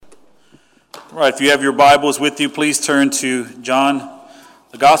All right, if you have your Bibles with you, please turn to John,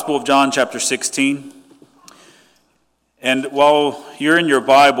 the Gospel of John, chapter 16. And while you're in your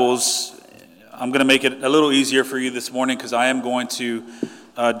Bibles, I'm going to make it a little easier for you this morning because I am going to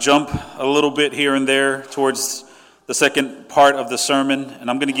jump a little bit here and there towards the second part of the sermon. And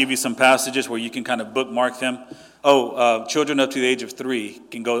I'm going to give you some passages where you can kind of bookmark them. Children up to the age of 3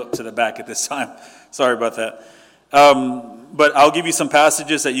 can go up to the back at this time. Sorry about that. But I'll give you some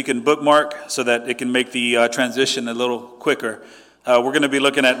passages that you can bookmark so that it can make the transition a little quicker. We're going to be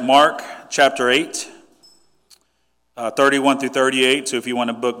looking at Mark chapter 8, 31 through 38. So if you want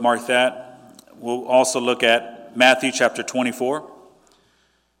to bookmark that, we'll also look at Matthew chapter 24,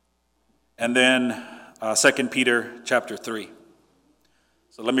 and then 2 Peter chapter 3.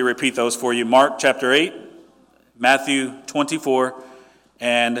 So let me repeat those for you. Mark chapter 8, Matthew 24,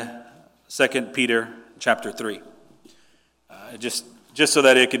 and 2 Peter chapter 3. Just so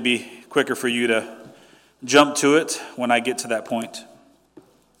that it could be quicker for you to jump to it when I get to that point.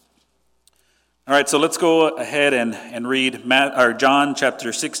 All right, so let's go ahead and read John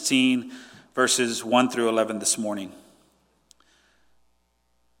chapter 16, verses 1 through 11 this morning.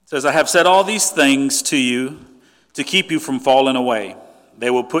 It says, I have said all these things to you to keep you from falling away. They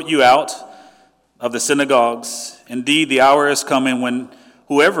will put you out of the synagogues. Indeed, the hour is coming when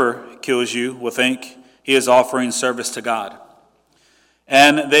whoever kills you will think he is offering service to God.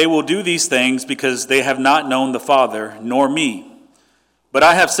 And they will do these things because they have not known the Father nor me. But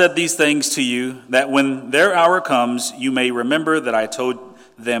I have said these things to you, that when their hour comes, you may remember that I told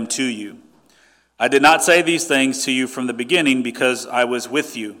them to you. I did not say these things to you from the beginning because I was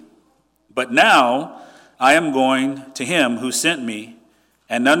with you. But now I am going to him who sent me,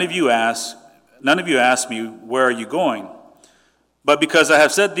 and none of you ask me, where are you going? But because I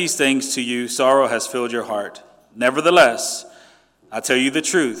have said these things to you, sorrow has filled your heart. Nevertheless, I tell you the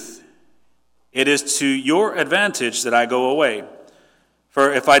truth. It is to your advantage that I go away.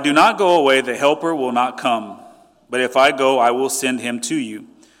 For if I do not go away, the Helper will not come. But if I go, I will send him to you.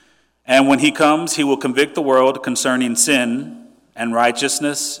 And when he comes, he will convict the world concerning sin and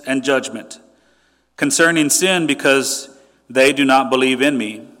righteousness and judgment. Concerning sin, because they do not believe in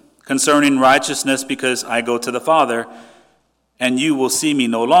me. Concerning righteousness, because I go to the Father, and you will see me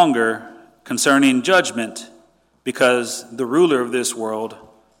no longer. Concerning judgment, because the ruler of this world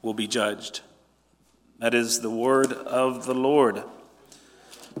will be judged. That is the word of the Lord.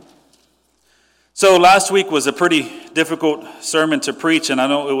 So last week was a pretty difficult sermon to preach, and I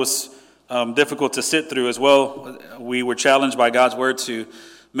know it was difficult to sit through as well. We were challenged by God's word to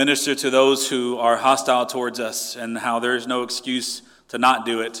minister to those who are hostile towards us and how there is no excuse to not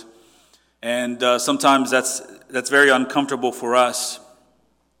do it. And sometimes that's very uncomfortable for us.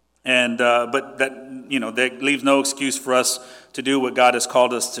 And but that leaves no excuse for us to do what God has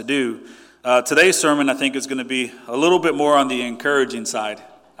called us to do. Today's sermon, I think, is going to be a little bit more on the encouraging side,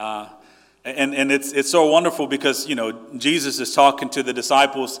 and it's so wonderful because Jesus is talking to the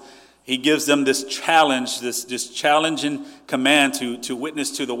disciples. He gives them this challenge, this challenging command to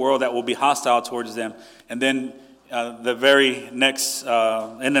witness to the world that will be hostile towards them, and then in the very next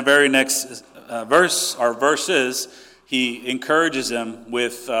verse or verses, he encourages them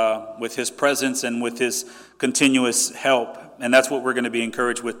with his presence and with his continuous help. And that's what we're going to be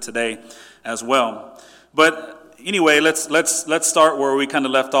encouraged with today as well. But anyway, let's start where we kind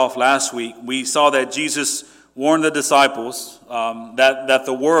of left off last week. We saw that Jesus warned the disciples that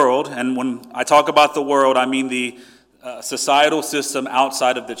the world, and when I talk about the world, I mean the societal system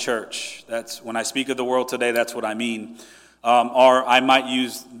outside of the church. That's when I speak of the world today, that's what I mean. Or I might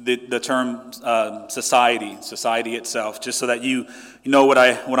use the term society itself, just so that you know what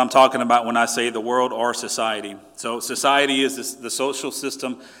I'm talking about when I say the world or society. So society is the social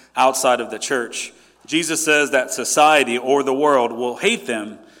system outside of the church. Jesus says that society or the world will hate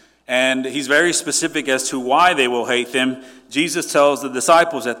them, and he's very specific as to why they will hate them. Jesus tells the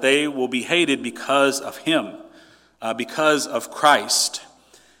disciples that they will be hated because of him, because of Christ.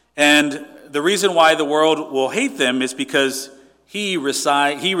 And the reason why the world will hate them is because he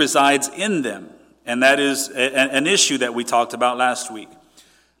resides in them. And that is an issue that we talked about last week.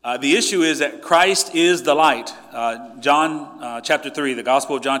 The issue is that Christ is the light. John chapter 3, the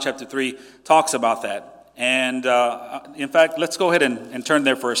Gospel of John chapter 3 talks about that. And in fact, let's go ahead and turn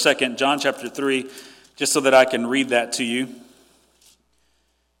there for a second. John chapter 3, just so that I can read that to you.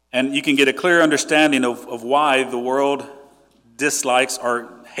 And you can get a clear understanding of why the world dislikes or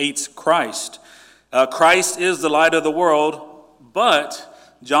hates Christ. Christ is the light of the world, but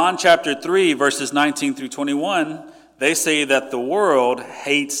John chapter 3, verses 19 through 21, they say that the world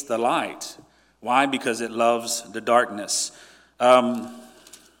hates the light. Why? Because it loves the darkness.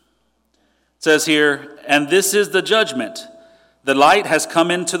 It says here, and this is the judgment. The light has come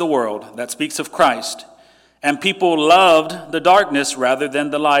into the world. That speaks of Christ. And people loved the darkness rather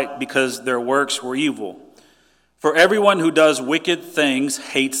than the light because their works were evil. For everyone who does wicked things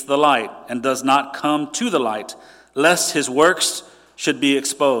hates the light and does not come to the light, lest his works should be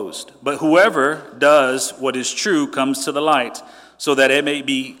exposed. But whoever does what is true comes to the light, so that it may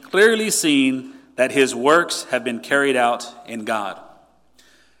be clearly seen that his works have been carried out in God.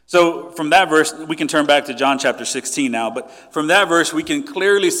 So from that verse, we can turn back to John chapter 16 now, but from that verse we can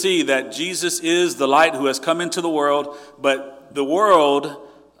clearly see that Jesus is the light who has come into the world, but the world,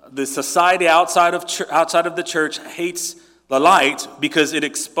 the society outside of the church hates the light because it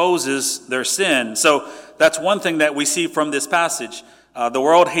exposes their sin. So that's one thing that we see from this passage. The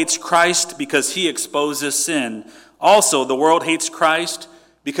world hates Christ because he exposes sin. Also, the world hates Christ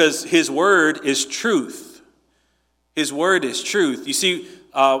because his word is truth. His word is truth. You see,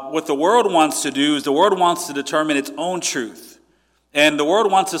 what the world wants to do is the world wants to determine its own truth. And the world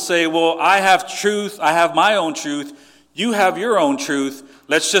wants to say, well, I have truth, I have my own truth, you have your own truth,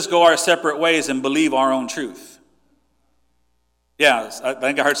 let's just go our separate ways and believe our own truth. Yeah, I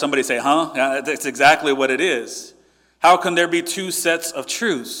think I heard somebody say, huh? Yeah, that's exactly what it is. How can there be two sets of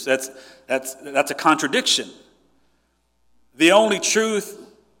truths? That's a contradiction. The only truth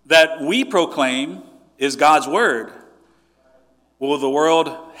that we proclaim is God's word. Well, the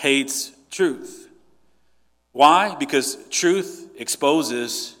world hates truth. Why? Because truth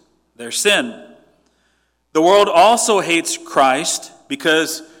exposes their sin. The world also hates Christ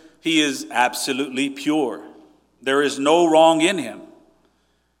because he is absolutely pure. There is no wrong in him.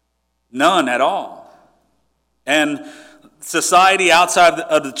 None at all. And society outside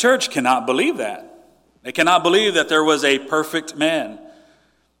of the church cannot believe that. They cannot believe that there was a perfect man.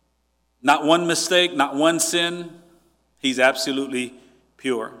 Not one mistake, not one sin. He's absolutely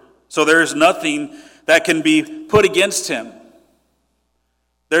pure. So there is nothing that can be put against him.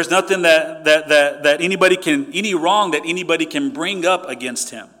 There's nothing that anybody can, any wrong that anybody can bring up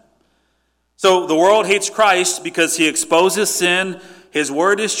against him. So the world hates Christ because he exposes sin, his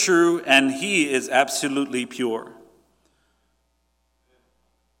word is true, and he is absolutely pure.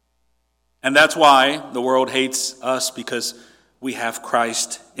 And that's why the world hates us, because we have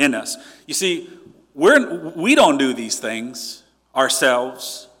Christ in us. You see, we don't do these things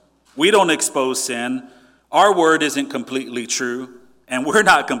ourselves. We don't expose sin. Our word isn't completely true, and we're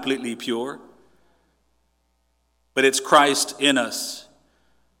not completely pure. But it's Christ in us.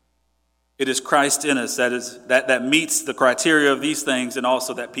 It is Christ in us that meets the criteria of these things, and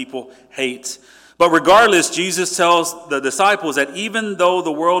also that people hate. But regardless, Jesus tells the disciples that even though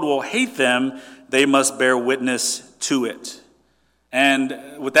the world will hate them, they must bear witness to it. And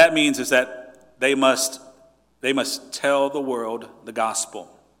what that means is that they must tell the world the gospel.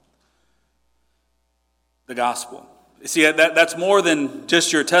 The gospel. See, that's more than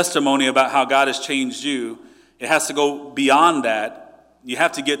just your testimony about how God has changed you. It has to go beyond that. You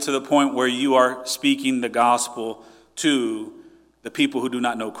have to get to the point where you are speaking the gospel to the people who do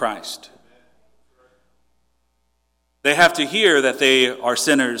not know Christ. They have to hear that they are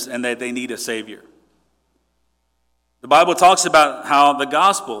sinners and that they need a Savior. The Bible talks about how the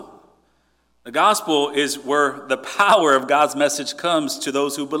gospel is where the power of God's message comes to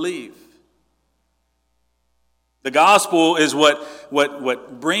those who believe. The gospel is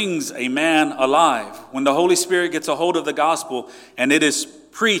what brings a man alive. When the Holy Spirit gets a hold of the gospel and it is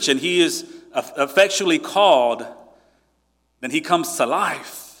preached and he is effectually called, then he comes to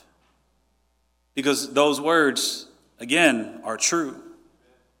life. Because those words, again, are true.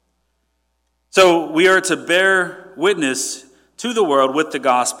 So we are to bear witness to the world with the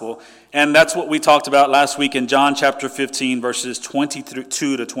gospel. And that's what we talked about last week in John chapter 15, verses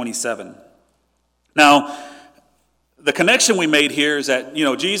 22 to 27. Now, the connection we made here is that,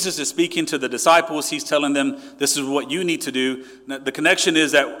 Jesus is speaking to the disciples. He's telling them, this is what you need to do. The connection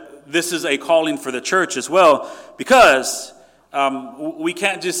is that this is a calling for the church as well, because we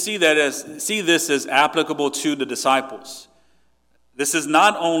can't just see this as applicable to the disciples. This is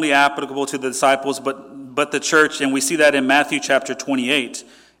not only applicable to the disciples, but the church, and we see that in Matthew chapter 28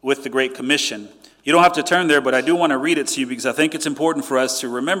 with the Great Commission. You don't have to turn there, but I do want to read it to you because I think it's important for us to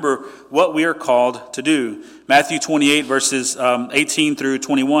remember what we are called to do. Matthew 28, verses 18 through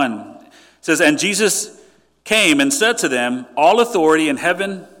 21. It says, "And Jesus came and said to them, 'All authority in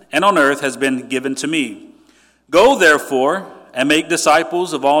heaven and on earth has been given to me. Go therefore and make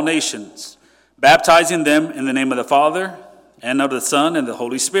disciples of all nations, baptizing them in the name of the Father and of the Son and the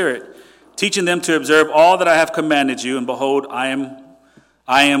Holy Spirit, teaching them to observe all that I have commanded you, and behold, I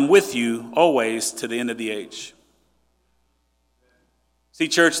am with you always to the end of the age.'" See,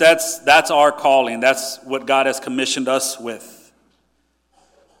 church, that's our calling. That's what God has commissioned us with.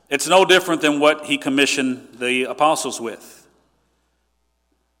 It's no different than what he commissioned the apostles with.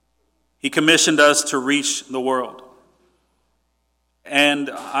 He commissioned us to reach the world. And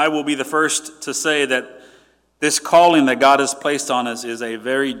I will be the first to say that this calling that God has placed on us is a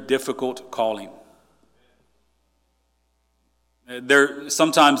very difficult calling.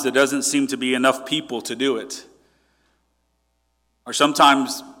 Sometimes there doesn't seem to be enough people to do it. Or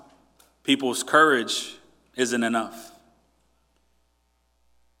sometimes people's courage isn't enough.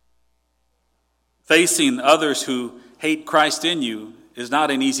 Facing others who hate Christ in you is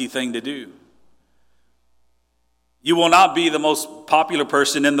not an easy thing to do. You will not be the most popular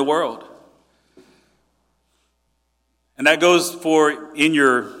person in the world. And that goes for in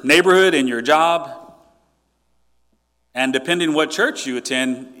your neighborhood, in your job, and depending what church you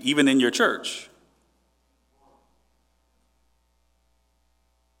attend, even in your church.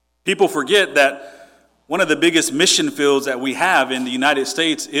 People forget that one of the biggest mission fields that we have in the United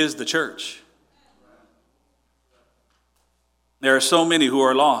States is the church. There are so many who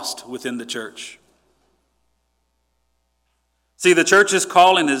are lost within the church. See, the church's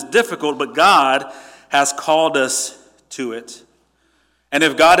calling is difficult, but God has called us to it. And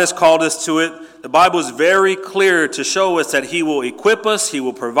if God has called us to it, the Bible is very clear to show us that he will equip us, he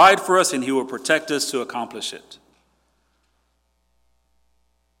will provide for us, and he will protect us to accomplish it.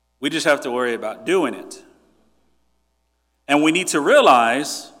 We just have to worry about doing it. And we need to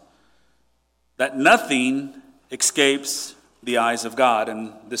realize that nothing escapes the eyes of God.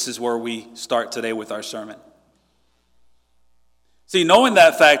 And this is where we start today with our sermon. See, knowing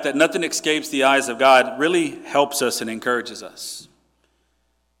that fact that nothing escapes the eyes of God really helps us and encourages us.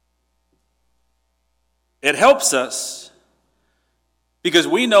 It helps us because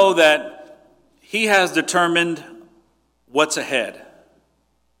we know that he has determined what's ahead.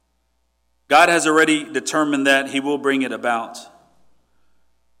 God has already determined that he will bring it about.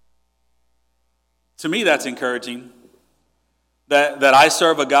 To me, that's encouraging. That I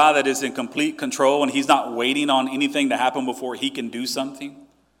serve a God that is in complete control and he's not waiting on anything to happen before he can do something.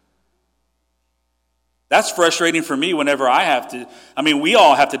 That's frustrating for me whenever we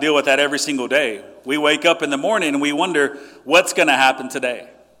all have to deal with that every single day. We wake up in the morning and we wonder what's going to happen today.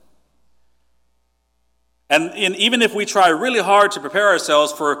 And even if we try really hard to prepare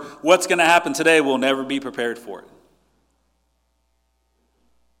ourselves for what's going to happen today, we'll never be prepared for it.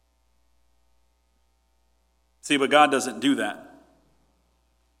 See, but God doesn't do that.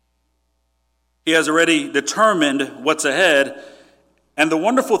 He has already determined what's ahead. And the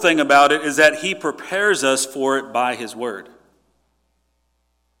wonderful thing about it is that he prepares us for it by his word.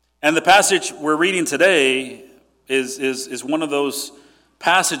 And the passage we're reading today is one of those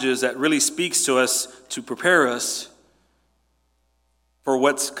passages that really speaks to us to prepare us for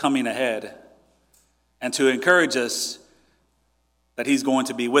what's coming ahead and to encourage us that he's going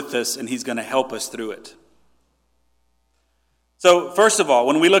to be with us and he's going to help us through it. So, first of all,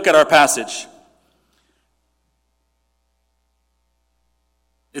 when we look at our passage,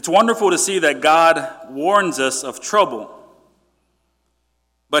 it's wonderful to see that God warns us of trouble,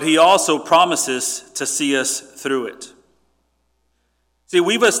 but he also promises to see us through it. See,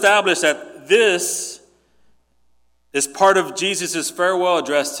 we've established that this is part of Jesus' farewell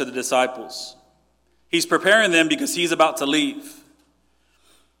address to the disciples. He's preparing them because he's about to leave.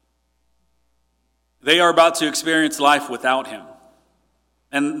 They are about to experience life without him.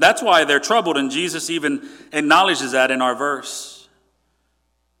 And that's why they're troubled, and Jesus even acknowledges that in our verse.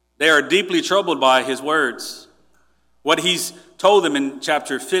 They are deeply troubled by his words. What he's told them in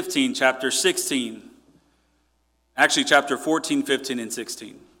chapter 15, chapter 16, actually chapter 14, 15, and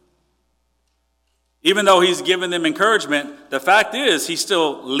 16. Even though he's given them encouragement, the fact is he's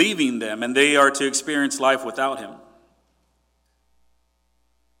still leaving them, and they are to experience life without him.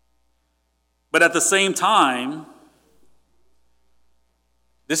 But at the same time,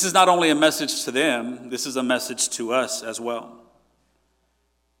 this is not only a message to them, this is a message to us as well.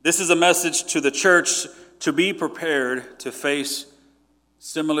 This is a message to the church to be prepared to face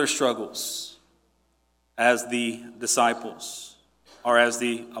similar struggles as the disciples or as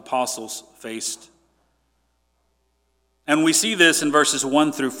the apostles faced. And we see this in verses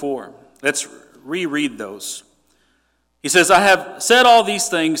 1 through 4. Let's reread those. He says, I have said all these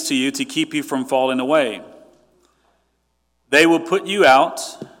things to you to keep you from falling away. They will put you out.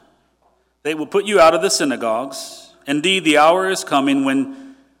 They will put you out of the synagogues. Indeed, the hour is coming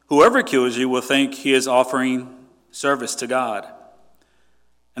when whoever kills you will think he is offering service to God.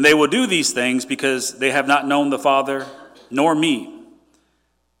 And they will do these things because they have not known the Father nor me.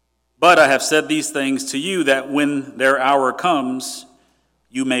 But I have said these things to you that when their hour comes,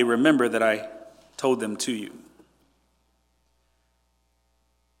 you may remember that I told them to you.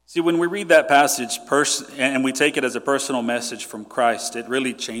 See, when we read that passage and we take it as a personal message from Christ, it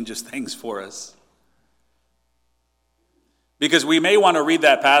really changes things for us. Because we may want to read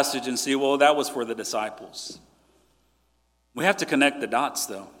that passage and see, well, that was for the disciples. We have to connect the dots,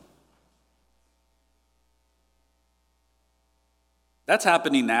 though. That's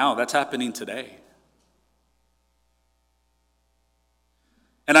happening now. That's happening today.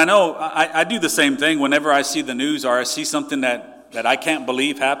 And I know I do the same thing whenever I see the news or I see something that I can't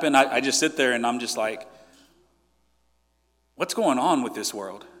believe happened. I just sit there and I'm just like, what's going on with this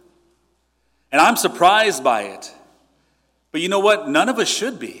world? And I'm surprised by it. But you know what? None of us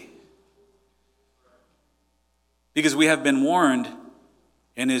should be. Because we have been warned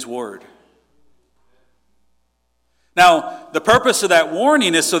in His Word. Now, the purpose of that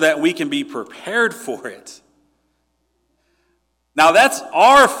warning is so that we can be prepared for it. Now, that's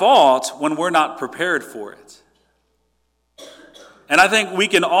our fault when we're not prepared for it. And I think we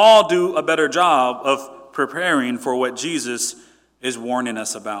can all do a better job of preparing for what Jesus is warning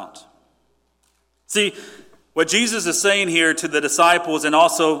us about. See, what Jesus is saying here to the disciples and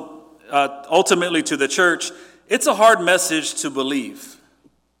also ultimately to the church, it's a hard message to believe,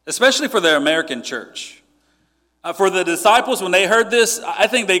 especially for the American church. For the disciples, when they heard this, I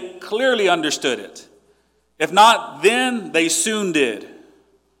think they clearly understood it. If not then, they soon did.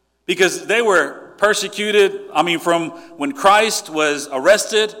 Because they were persecuted, from when Christ was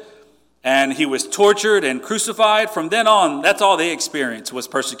arrested and He was tortured and crucified, from then on, that's all they experienced was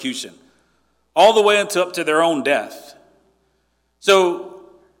persecution. All the way up to their own death. So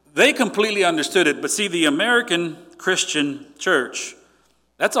they completely understood it. But see, the American Christian church,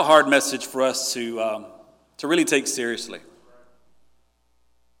 that's a hard message for us to really take seriously.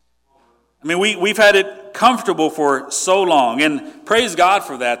 We've had it comfortable for so long, and praise God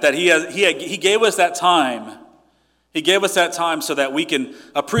for that He gave us that time. He gave us that time so that we can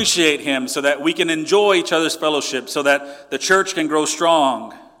appreciate Him, so that we can enjoy each other's fellowship, so that the church can grow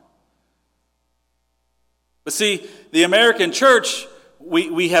strong. But see, the American church,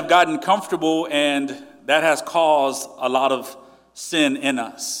 we have gotten comfortable, and that has caused a lot of sin in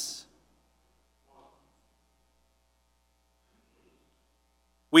us.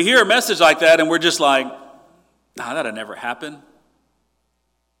 We hear a message like that and we're just like, nah, that'll never happen.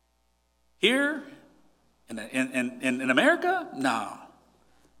 Here? In America?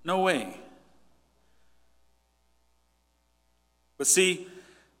 No way. But see,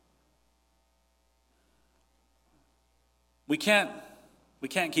 we can't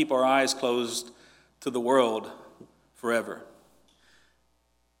keep our eyes closed to the world forever.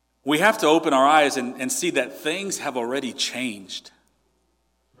 We have to open our eyes and see that things have already changed.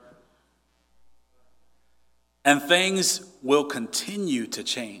 And things will continue to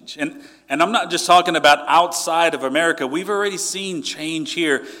change. And I'm not just talking about outside of America. We've already seen change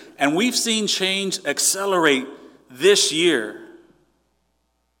here. And we've seen change accelerate this year.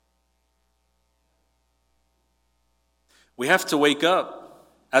 We have to wake up.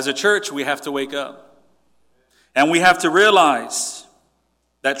 As a church, we have to wake up. And we have to realize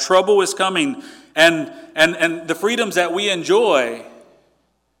that trouble is coming. And the freedoms that we enjoy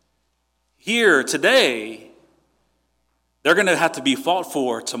here today, they're going to have to be fought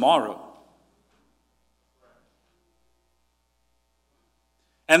for tomorrow.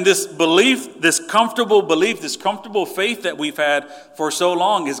 And this belief, this comfortable faith that we've had for so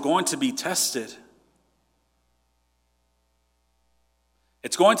long is going to be tested.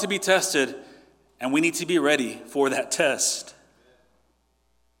 It's going to be tested, and we need to be ready for that test.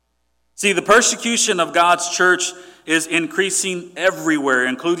 See, the persecution of God's church is increasing everywhere,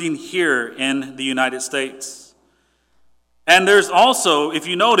 including here in the United States. And there's also, if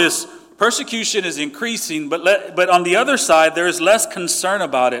you notice, persecution is increasing, but on the other side, there is less concern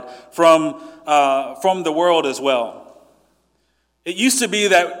about it from the world as well. It used to be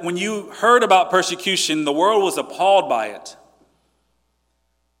that when you heard about persecution, the world was appalled by it.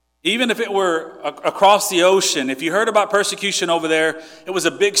 Even if it were across the ocean, if you heard about persecution over there, it was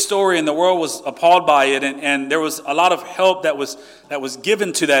a big story and the world was appalled by it, and there was a lot of help that was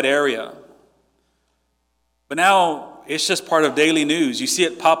given to that area. But now, it's just part of daily news. You see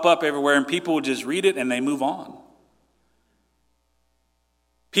it pop up everywhere and people just read it and they move on.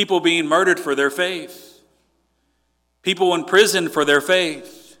 People being murdered for their faith. People in prison for their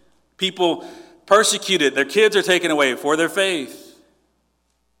faith. People persecuted. Their kids are taken away for their faith.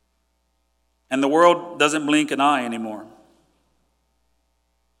 And the world doesn't blink an eye anymore.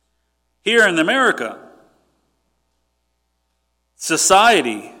 Here in America,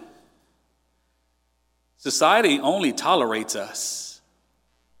 society only tolerates us.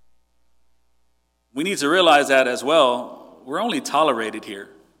 we need to realize that as well. We're only tolerated here.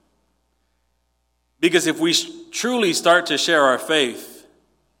 Because if we truly start to share our faith,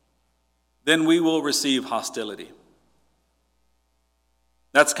 then we will receive hostility.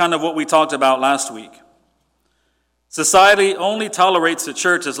 That's kind of what we talked about last week. Society only tolerates the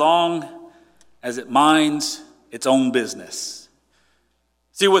church as long as it minds its own business.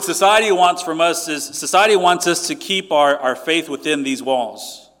 See, what society wants from us is society wants us to keep our faith within these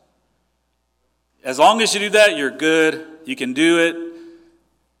walls. As long as you do that, you're good. You can do it.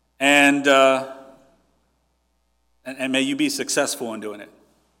 And may you be successful in doing it.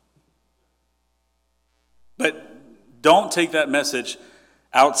 But don't take that message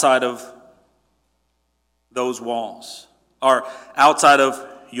outside of those walls or outside of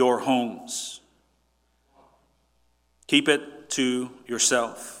your homes. Keep it to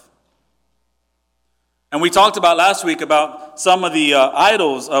yourself. And we talked about last week about some of the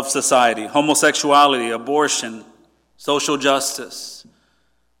idols of society: homosexuality, abortion, social justice.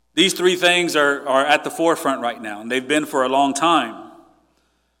 These three things are at the forefront right now, and they've been for a long time.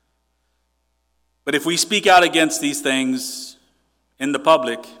 But if we speak out against these things in the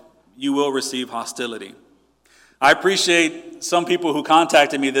public, you will receive hostility. I appreciate some people who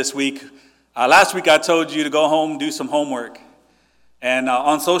contacted me this week. Last week I told you to go home, do some homework. And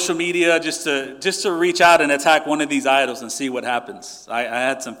on social media, just to reach out and attack one of these idols and see what happens. I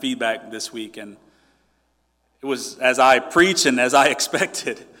had some feedback this week, and it was as I preached and as I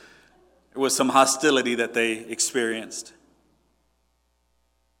expected. There was some hostility that they experienced.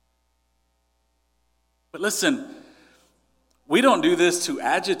 But listen, we don't do this to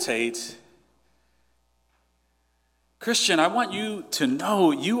agitate. Christian, I want you to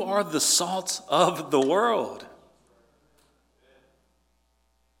know you are the salt of the world.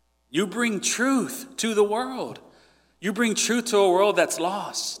 You bring truth to the world. You bring truth to a world that's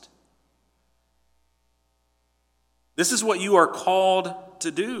lost. This is what you are called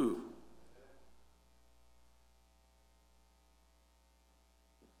to do.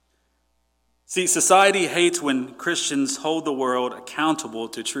 See, society hates when Christians hold the world accountable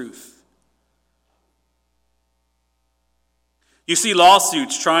to truth. You see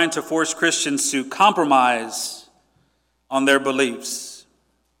lawsuits trying to force Christians to compromise on their beliefs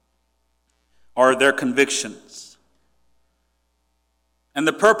or their convictions. And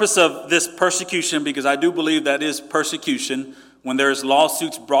the purpose of this persecution, because I do believe that is persecution, when there's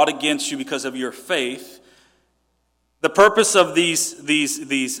lawsuits brought against you because of your faith, the purpose of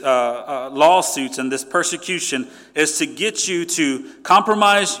these lawsuits and this persecution is to get you to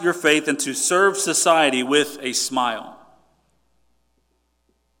compromise your faith and to serve society with a smile.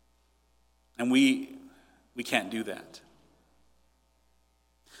 And we can't do that.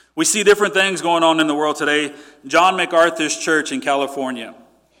 We see different things going on in the world today. John MacArthur's church in California.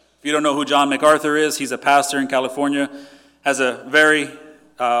 If you don't know who John MacArthur is, he's a pastor in California, has a very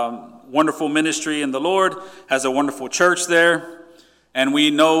wonderful ministry in the Lord, has a wonderful church there. And we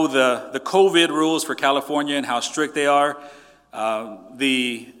know the COVID rules for California and how strict they are.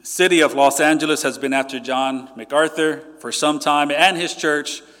 The city of Los Angeles has been after John MacArthur for some time and his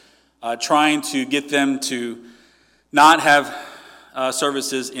church, trying to get them to not have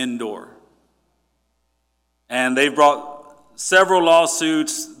services indoor. And they've brought several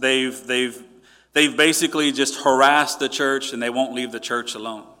lawsuits. They've basically just harassed the church, and they won't leave the church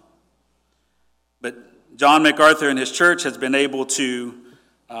alone. But John MacArthur and his church has been able to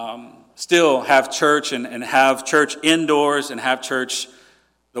still have church and have church indoors and have church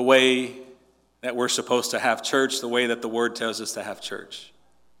the way that we're supposed to have church, the way that the Word tells us to have church.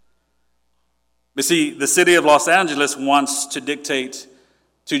 But see, the city of Los Angeles wants to dictate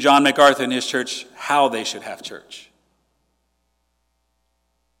to John MacArthur and his church how they should have church.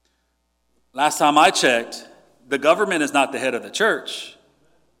 Last time I checked, the government is not the head of the church.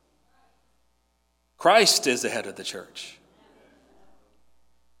 Christ is the head of the church.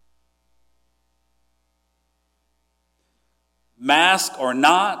 Mask or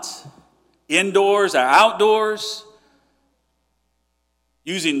not, indoors or outdoors,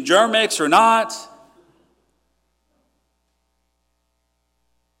 using Germ-X or not,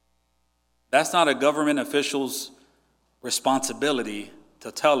 that's not a government official's responsibility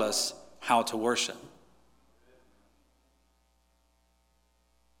to tell us how to worship.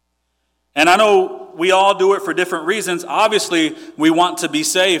 And I know we all do it for different reasons. Obviously, we want to be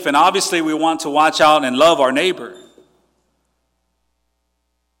safe, and obviously we want to watch out and love our neighbor.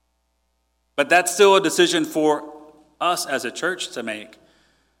 But that's still a decision for us as a church to make,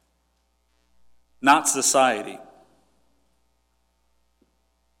 not society.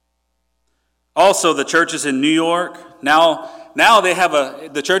 Also, the churches in New York now now they have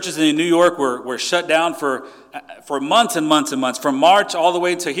the churches in New York were shut down for months and months and months, from March all the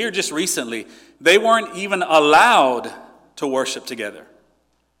way to here just recently. They weren't even allowed to worship together.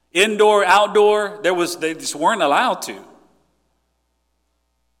 Indoor, outdoor, they just weren't allowed to.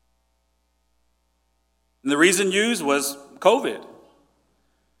 And the reason used was COVID.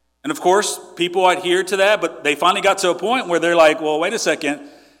 And of course, people adhered to that, but they finally got to a point where they're like, well, wait a second,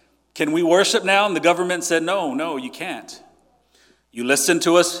 can we worship now? And the government said, no, you can't. You listened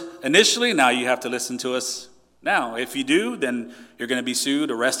to us initially, now you have to listen to us now. If you do, then you're going to be sued,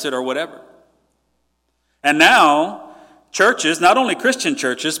 arrested, or whatever. And now, churches, not only Christian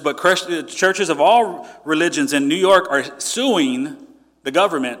churches, but churches of all religions in New York are suing the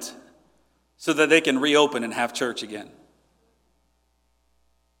government so that they can reopen and have church again.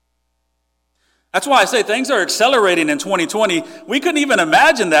 That's why I say things are accelerating in 2020. We couldn't even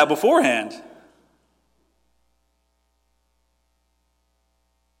imagine that beforehand.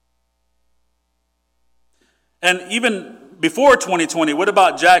 And even before 2020, what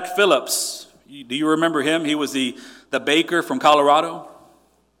about Jack Phillips? Do you remember him? He was the baker from Colorado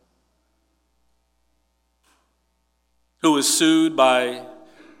who was sued by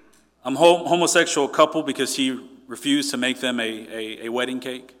a homosexual couple because he refused to make them a wedding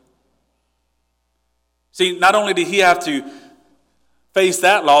cake. See, not only did he have to face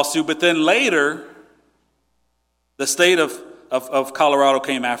that lawsuit, but then later, the state of Colorado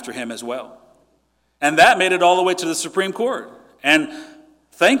came after him as well. And that made it all the way to the Supreme Court. And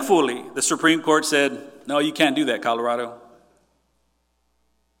thankfully, the Supreme Court said, no, you can't do that, Colorado.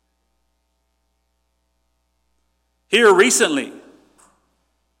 Here recently,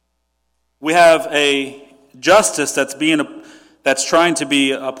 we have a justice that's trying to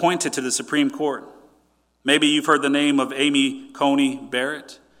be appointed to the Supreme Court. Maybe you've heard the name of Amy Coney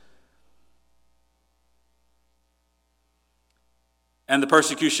Barrett. And the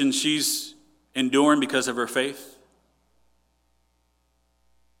persecution she's enduring because of her faith.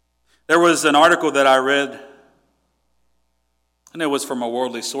 There was an article that I read, and it was from a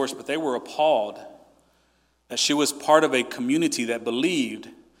worldly source, but they were appalled that she was part of a community that believed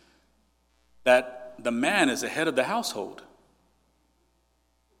that the man is the head of the household.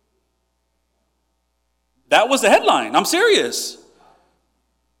 That was the headline. I'm serious.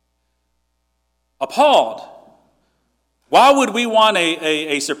 Appalled. Why would we want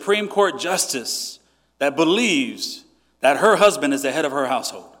a Supreme Court justice that believes that her husband is the head of her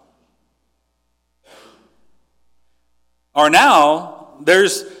household? Or now,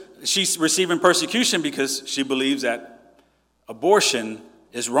 she's receiving persecution because she believes that abortion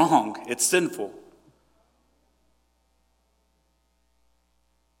is wrong. It's sinful.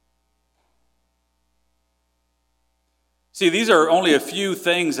 See, these are only a few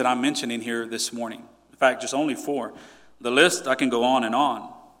things that I'm mentioning here this morning. In fact, just only 4. The list, I can go on and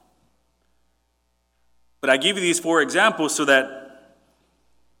on. But I give you these 4 examples so that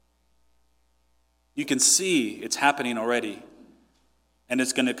you can see it's happening already. And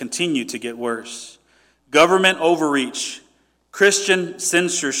it's going to continue to get worse. Government overreach, Christian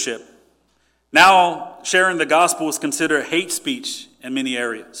censorship. Now, sharing the gospel is considered hate speech in many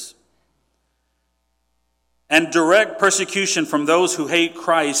areas. And direct persecution from those who hate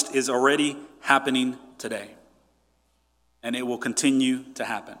Christ is already happening today. And it will continue to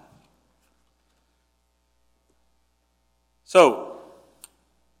happen. So,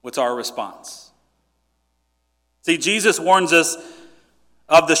 what's our response? See, Jesus warns us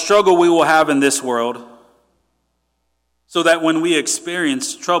of the struggle we will have in this world, so that when we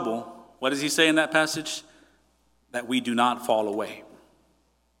experience trouble, what does he say in that passage? That we do not fall away.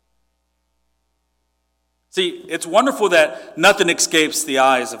 See, it's wonderful that nothing escapes the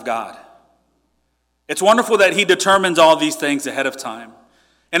eyes of God. It's wonderful that he determines all these things ahead of time.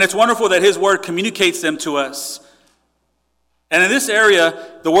 And it's wonderful that his word communicates them to us. And in this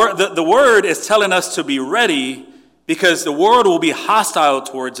area, the word is telling us to be ready because the world will be hostile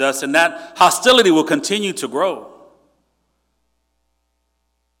towards us, and that hostility will continue to grow.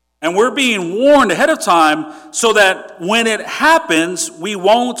 And we're being warned ahead of time so that when it happens, we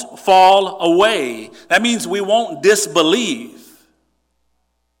won't fall away. That means we won't disbelieve.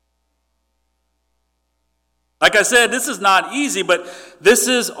 Like I said, this is not easy, but this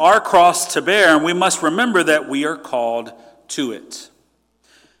is our cross to bear, and we must remember that we are called to it.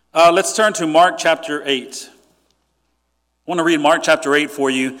 Let's turn to Mark chapter 8. I want to read Mark chapter 8 for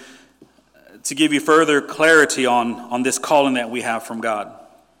you to give you further clarity on this calling that we have from God.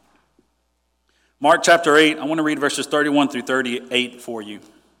 Mark chapter 8, I want to read verses 31 through 38 for you.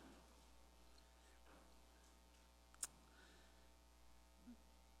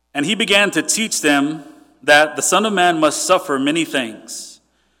 And he began to teach them that the Son of Man must suffer many things,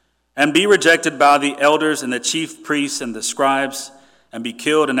 and be rejected by the elders and the chief priests and the scribes, and be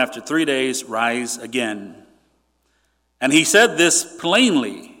killed, and after 3 days rise again. And he said this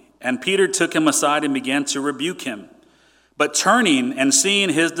plainly, and Peter took him aside and began to rebuke him. But turning and seeing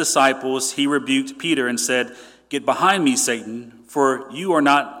his disciples, he rebuked Peter and said, "Get behind me, Satan, for you are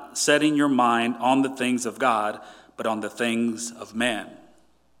not setting your mind on the things of God, but on the things of man."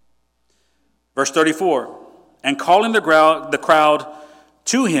 Verse 34, and calling the crowd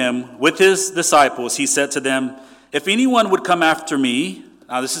to him with his disciples, he said to them, "If anyone would come after me,"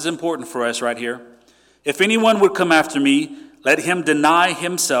 now this is important for us right here, "if anyone would come after me, let him deny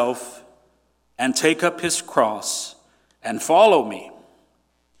himself and take up his cross and follow me.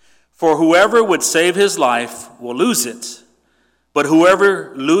 For whoever would save his life will lose it, but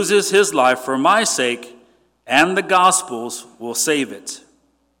whoever loses his life for my sake and the gospel's will save it.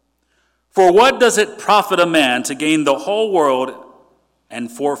 For what does it profit a man to gain the whole world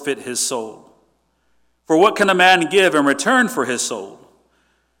and forfeit his soul? For what can a man give in return for his soul?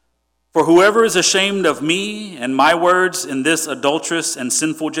 For whoever is ashamed of me and my words in this adulterous and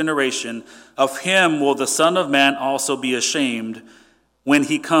sinful generation, of him will the Son of Man also be ashamed when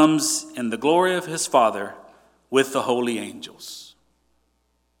he comes in the glory of his Father with the holy angels."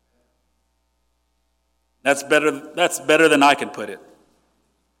 That's better than I can put it.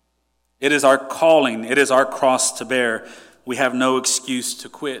 It is our calling. It is our cross to bear. We have no excuse to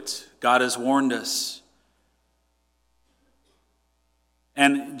quit. God has warned us.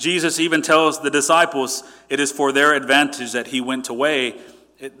 And Jesus even tells the disciples it is for their advantage that he went away.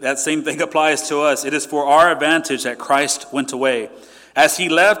 That same thing applies to us. It is for our advantage that Christ went away. As he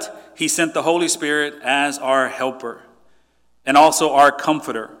left, he sent the Holy Spirit as our helper and also our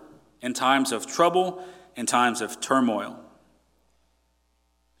comforter in times of trouble, in times of turmoil.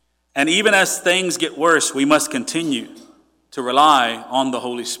 And even as things get worse, we must continue to rely on the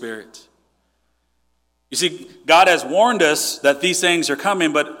Holy Spirit. You see, God has warned us that these things are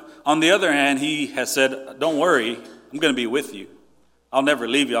coming, but on the other hand, he has said, "Don't worry, I'm going to be with you. I'll never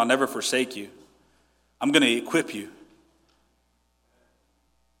leave you. I'll never forsake you. I'm going to equip you.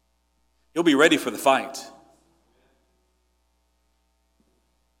 You'll be ready for the fight."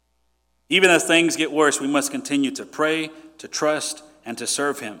 Even as things get worse, we must continue to pray, to trust, and to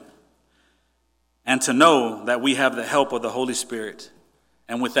serve him. And to know that we have the help of the Holy Spirit.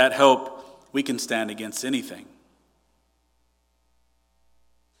 And with that help, we can stand against anything.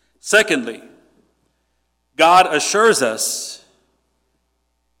 Secondly, God assures us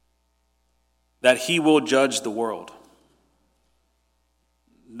that he will judge the world.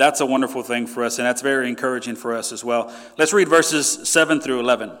 That's a wonderful thing for us, and that's very encouraging for us as well. Let's read verses 7 through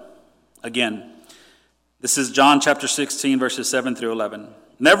 11 again. This is John chapter 16, verses 7 through 11.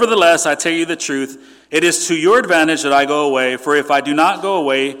 "Nevertheless, I tell you the truth, it is to your advantage that I go away, for if I do not go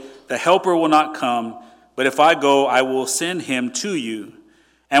away, the Helper will not come, but if I go, I will send him to you.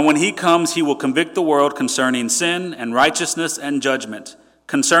 And when he comes, he will convict the world concerning sin and righteousness and judgment.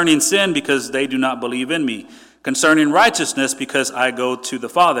 Concerning sin, because they do not believe in me. Concerning righteousness, because I go to the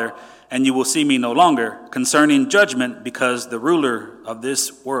Father, and you will see me no longer. Concerning judgment, because the ruler of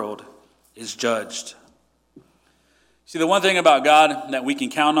this world is judged." See, the one thing about God that we can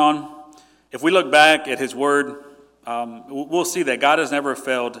count on, if we look back at his word, we'll see that God has never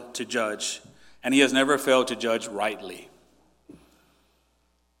failed to judge, and he has never failed to judge rightly.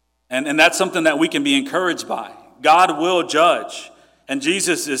 And that's something that we can be encouraged by. God will judge. And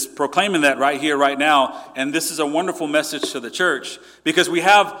Jesus is proclaiming that right here, right now. And this is a wonderful message to the church, because we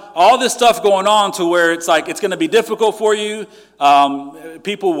have all this stuff going on to where it's like it's going to be difficult for you.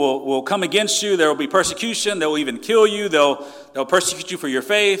 People will come against you. There will be persecution. They will even kill you. They'll persecute you for your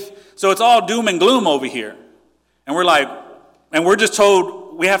faith. So it's all doom and gloom over here. And we're just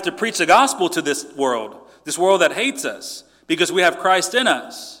told we have to preach the gospel to this world that hates us, because we have Christ in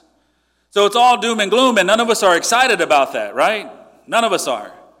us. So it's all doom and gloom, and none of us are excited about that, right? None of us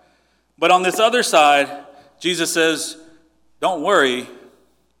are. But on this other side, Jesus says, "Don't worry,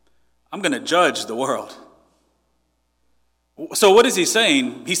 I'm going to judge the world." So what is he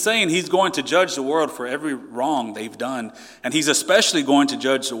saying? He's saying he's going to judge the world for every wrong they've done. And he's especially going to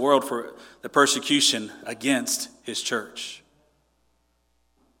judge the world for the persecution against his church.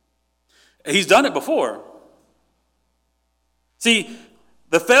 He's done it before. See,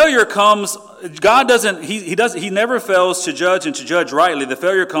 the failure comes, God doesn't, he never fails to judge and to judge rightly. The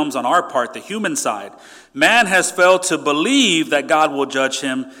failure comes on our part, the human side. Man has failed to believe that God will judge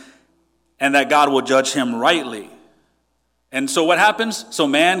him and that God will judge him rightly. And so what happens? So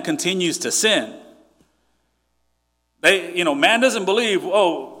man continues to sin. Man doesn't believe,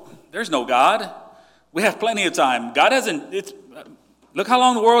 there's no God. We have plenty of time. Look how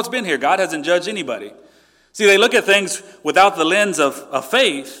long the world's been here. God hasn't judged anybody. See, they look at things without the lens of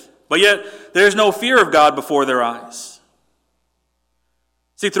faith, but yet there's no fear of God before their eyes.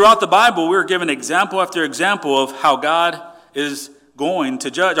 See, throughout the Bible, we're given example after example of how God is going to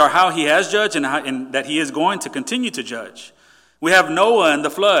judge, or how he has judged and that he is going to continue to judge. We have Noah and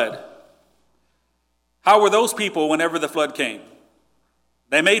the flood. How were those people whenever the flood came?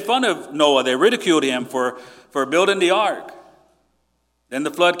 They made fun of Noah. They ridiculed him for building the ark. Then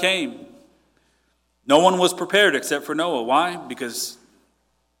the flood came. No one was prepared except for Noah. Why? Because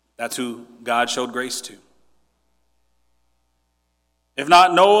that's who God showed grace to. If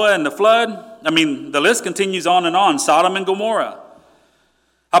not Noah and the flood, the list continues on and on. Sodom and Gomorrah.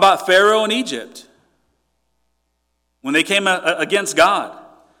 How about Pharaoh and Egypt? When they came against God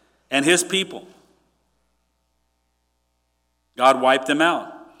and his people, God wiped them out.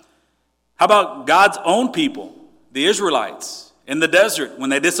 How about God's own people, the Israelites, in the desert when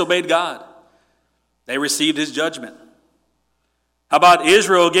they disobeyed God? They received his judgment. How about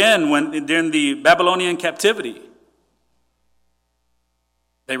Israel again during the Babylonian captivity?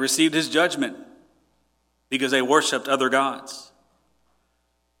 They received his judgment because they worshiped other gods.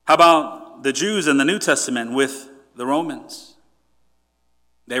 How about the Jews in the New Testament with the Romans?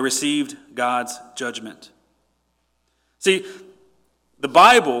 They received God's judgment. See, the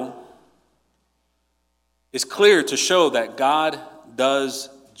Bible is clear to show that God does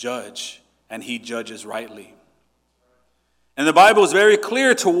judge, and he judges rightly. And the Bible is very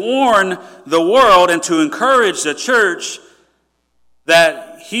clear to warn the world and to encourage the church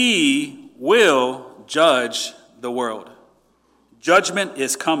that he will judge the world. Judgment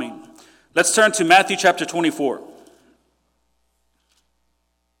is coming. Let's turn to Matthew chapter 24.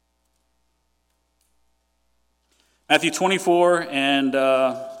 Matthew 24, and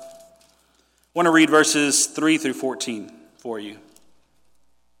I want to read verses 3 through 14 for you.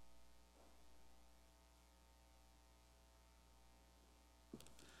 It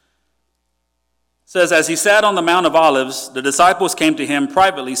says, as he sat on the Mount of Olives, the disciples came to him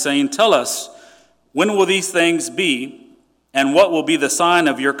privately, saying, tell us, when will these things be, and what will be the sign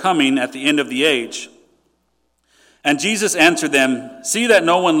of your coming at the end of the age? And Jesus answered them, see that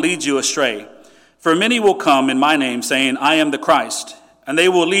no one leads you astray. For many will come in my name, saying, I am the Christ, and they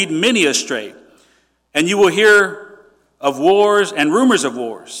will lead many astray. And you will hear of wars and rumors of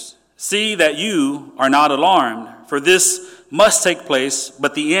wars. See that you are not alarmed, for this must take place,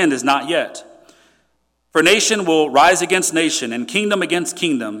 but the end is not yet. For nation will rise against nation, and kingdom against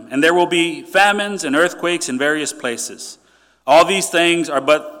kingdom, and there will be famines and earthquakes in various places. All these things are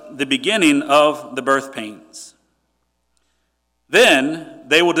but the beginning of the birth pains. Then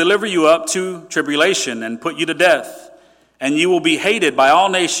they will deliver you up to tribulation and put you to death, and you will be hated by all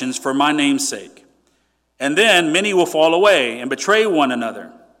nations for my name's sake. And then many will fall away and betray one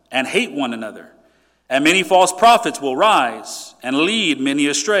another and hate one another. And many false prophets will rise and lead many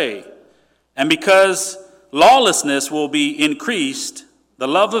astray. And because lawlessness will be increased, the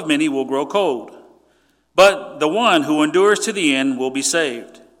love of many will grow cold. But the one who endures to the end will be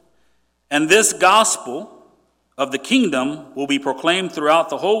saved. And this gospel of the kingdom will be proclaimed throughout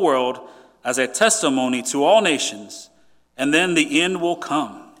the whole world as a testimony to all nations, and then the end will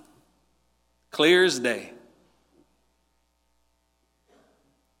come. Clear as day.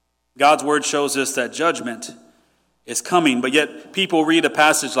 God's word shows us that judgment is coming, but yet people read a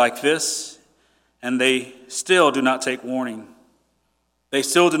passage like this, and they still do not take warning. They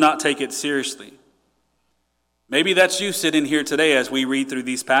still do not take it seriously. Maybe that's you sitting here today as we read through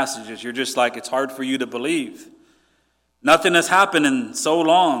these passages. You're just like, it's hard for you to believe. Nothing has happened in so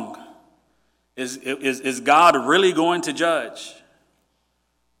long. Is God really going to judge?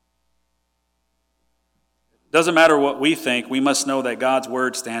 Doesn't matter what we think, we must know that God's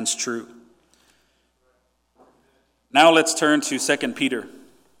word stands true. Now let's turn to 2 Peter.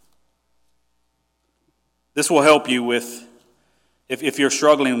 This will help you with, if you're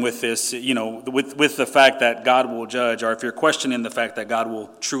struggling with this, with the fact that God will judge, or if you're questioning the fact that God will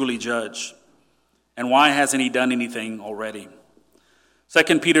truly judge. And why hasn't he done anything already?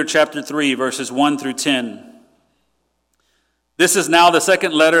 2 Peter chapter 3, verses 1 through 10. This is now the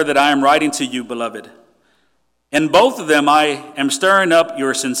second letter that I am writing to you, beloved. In both of them I am stirring up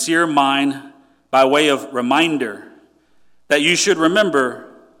your sincere mind by way of reminder that you should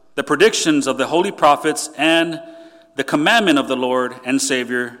remember the predictions of the holy prophets and the commandment of the Lord and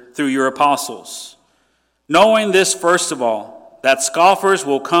Savior through your apostles. Knowing this, first of all, that scoffers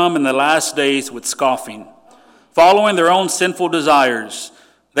will come in the last days with scoffing, following their own sinful desires.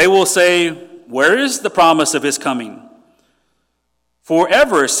 They will say, where is the promise of his coming? For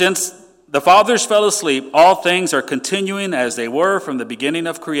ever since the fathers fell asleep, all things are continuing as they were from the beginning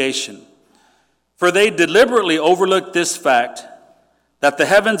of creation. For they deliberately overlooked this fact, that the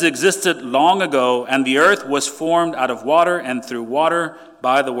heavens existed long ago, and the earth was formed out of water and through water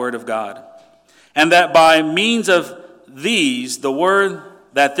by the word of God. And that by means of these, the world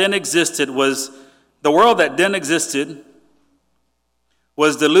that then existed was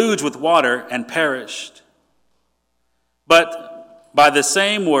deluged with water and perished. But by the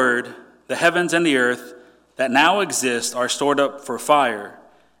same word, the heavens and the earth that now exist are stored up for fire,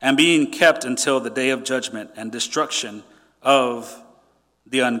 and being kept until the day of judgment and destruction of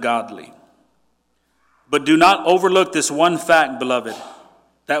the ungodly. But do not overlook this one fact, beloved,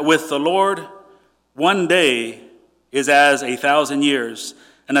 that with the Lord, one day is as 1,000 years,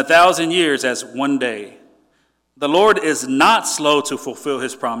 and 1,000 years as one day. The Lord is not slow to fulfill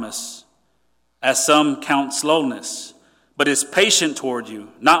his promise, as some count slowness, but is patient toward you,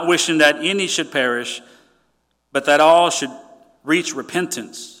 not wishing that any should perish, but that all should reach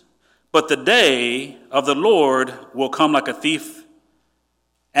repentance. But the day of the Lord will come like a thief,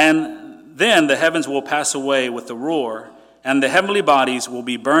 and then the heavens will pass away with a roar, and the heavenly bodies will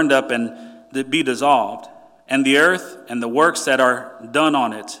be burned up and be dissolved, and the earth and the works that are done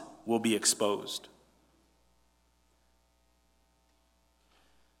on it will be exposed.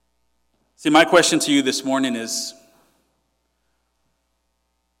 See, my question to you this morning is,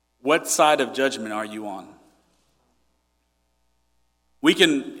 what side of judgment are you on? We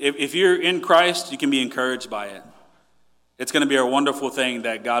can, if you're in Christ, you can be encouraged by it. It's going to be a wonderful thing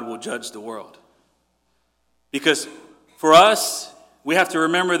that God will judge the world. Because for us, we have to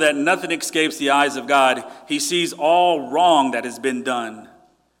remember that nothing escapes the eyes of God. He sees all wrong that has been done.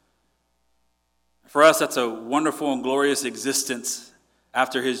 For us, that's a wonderful and glorious existence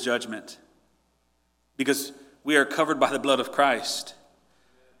after his judgment. Because we are covered by the blood of Christ.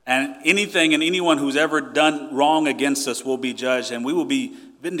 And anything and anyone who's ever done wrong against us will be judged, and we will be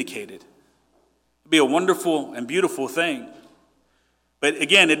vindicated. It'll be a wonderful and beautiful thing. But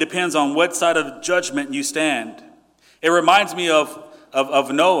again, it depends on what side of judgment you stand. It reminds me of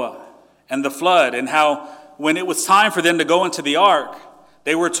Noah and the flood, and how when it was time for them to go into the ark,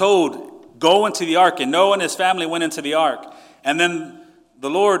 they were told, go into the ark. And Noah and his family went into the ark. And then the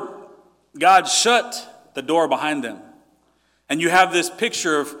Lord God shut the door behind them. And you have this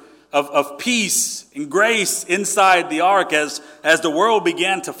picture of peace and grace inside the ark as the world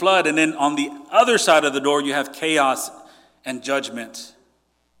began to flood. And then on the other side of the door, you have chaos and judgment.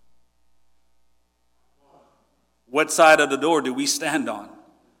 What side of the door do we stand on?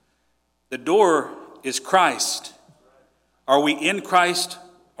 The door is Christ. Are we in Christ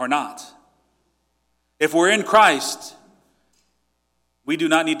or not? If we're in Christ, we do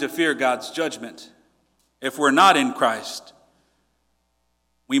not need to fear God's judgment. If we're not in Christ,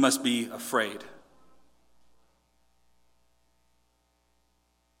 we must be afraid.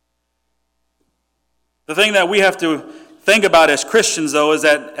 The thing that we have to think about as Christians, though, is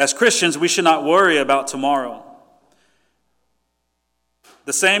that as Christians, we should not worry about tomorrow.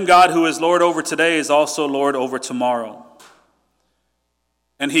 The same God who is Lord over today is also Lord over tomorrow.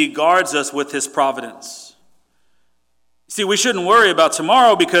 And he guards us with his providence. See, we shouldn't worry about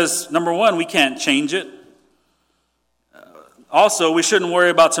tomorrow because, number one, we can't change it. Also, we shouldn't worry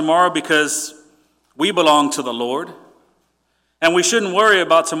about tomorrow because we belong to the Lord. And we shouldn't worry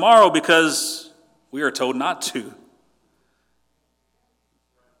about tomorrow because we are told not to.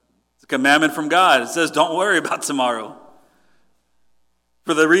 It's a commandment from God. It says, don't worry about tomorrow.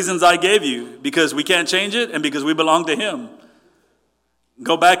 For the reasons I gave you, because we can't change it and because we belong to him.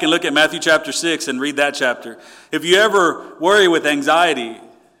 Go back and look at Matthew chapter 6 and read that chapter. If you ever worry with anxiety,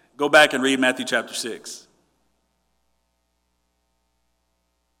 go back and read Matthew chapter 6.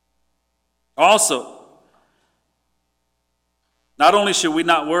 Also, not only should we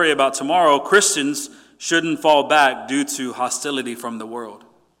not worry about tomorrow, Christians shouldn't fall back due to hostility from the world.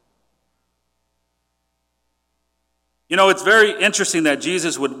 You know, it's very interesting that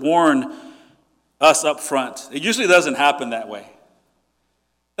Jesus would warn us up front. It usually doesn't happen that way.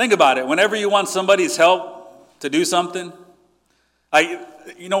 Think about it. Whenever you want somebody's help to do something,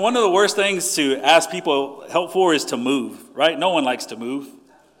 one of the worst things to ask people help for is to move, right? No one likes to move.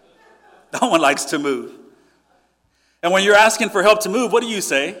 No one likes to move. And when you're asking for help to move, what do you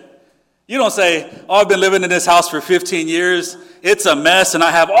say? You don't say, oh, I've been living in this house for 15 years. It's a mess and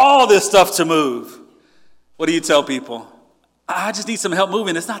I have all this stuff to move. What do you tell people? I just need some help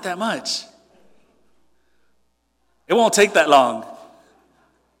moving. It's not that much. It won't take that long.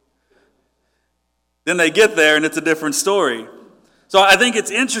 Then they get there and it's a different story. So I think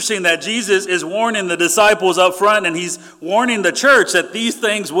it's interesting that Jesus is warning the disciples up front, and he's warning the church that these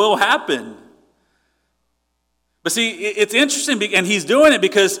things will happen. But see, it's interesting, and he's doing it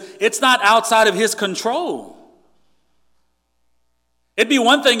because it's not outside of his control. It'd be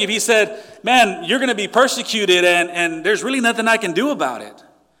one thing if he said, man, you're going to be persecuted, and there's really nothing I can do about it.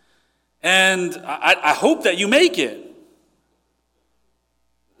 And I hope that you make it.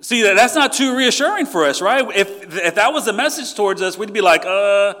 See, that's not too reassuring for us, right? If that was the message towards us, we'd be like,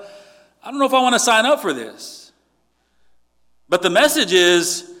 I don't know if I want to sign up for this. But the message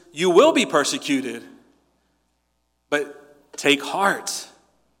is, you will be persecuted. But take heart.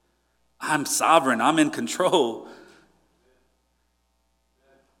 I'm sovereign. I'm in control.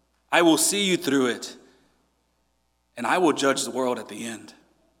 I will see you through it. And I will judge the world at the end.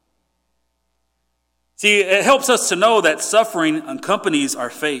 See, it helps us to know that suffering accompanies our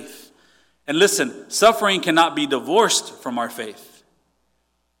faith. And listen, suffering cannot be divorced from our faith.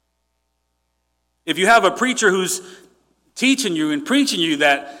 If you have a preacher who's teaching you and preaching you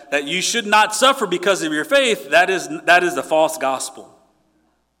that you should not suffer because of your faith, that is the false gospel.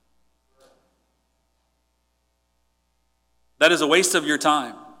 That is a waste of your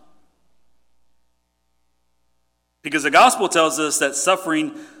time. Because the gospel tells us that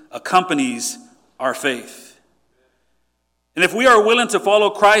suffering accompanies our faith. And if we are willing to follow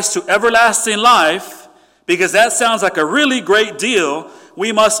Christ to everlasting life, because that sounds like a really great deal,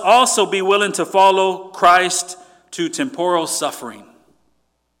 we must also be willing to follow Christ to temporal suffering.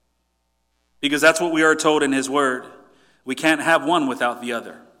 Because that's what we are told in his word. We can't have one without the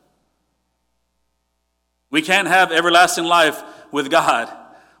other. We can't have everlasting life with God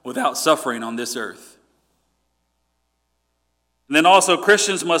without suffering on this earth. And then also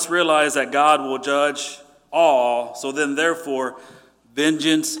Christians must realize that God will judge all. So then therefore,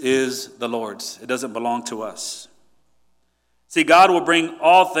 vengeance is the Lord's. It doesn't belong to us. See, God will bring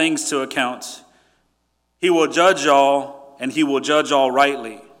all things to account. He will judge all, and he will judge all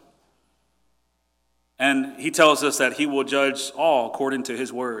rightly. And he tells us that he will judge all according to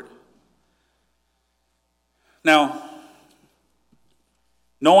his word. Now,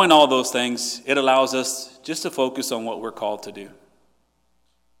 knowing all those things, it allows us just to focus on what we're called to do.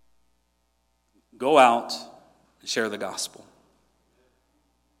 Go out and share the gospel.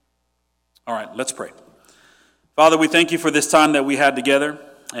 All right, let's pray. Father, we thank you for this time that we had together.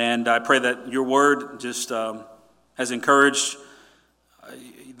 And I pray that your word just has encouraged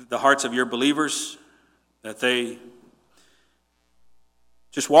the hearts of your believers, that they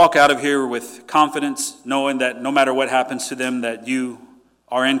just walk out of here with confidence, knowing that no matter what happens to them, that you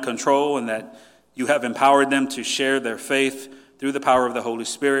are in control and that you have empowered them to share their faith through the power of the Holy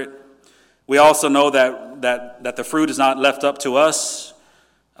Spirit. We also know that the fruit is not left up to us.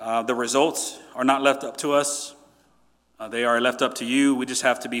 The results are not left up to us. They are left up to you. We just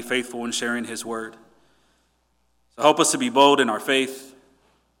have to be faithful in sharing his word. So help us to be bold in our faith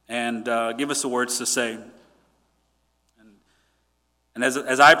and give us the words to say. And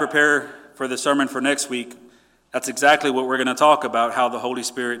as I prepare for the sermon for next week, that's exactly what we're going to talk about, how the Holy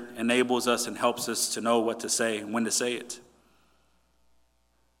Spirit enables us and helps us to know what to say and when to say it.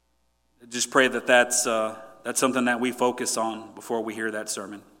 Just pray that that's something that we focus on before we hear that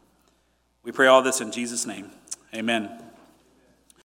sermon. We pray all this in Jesus' name. Amen.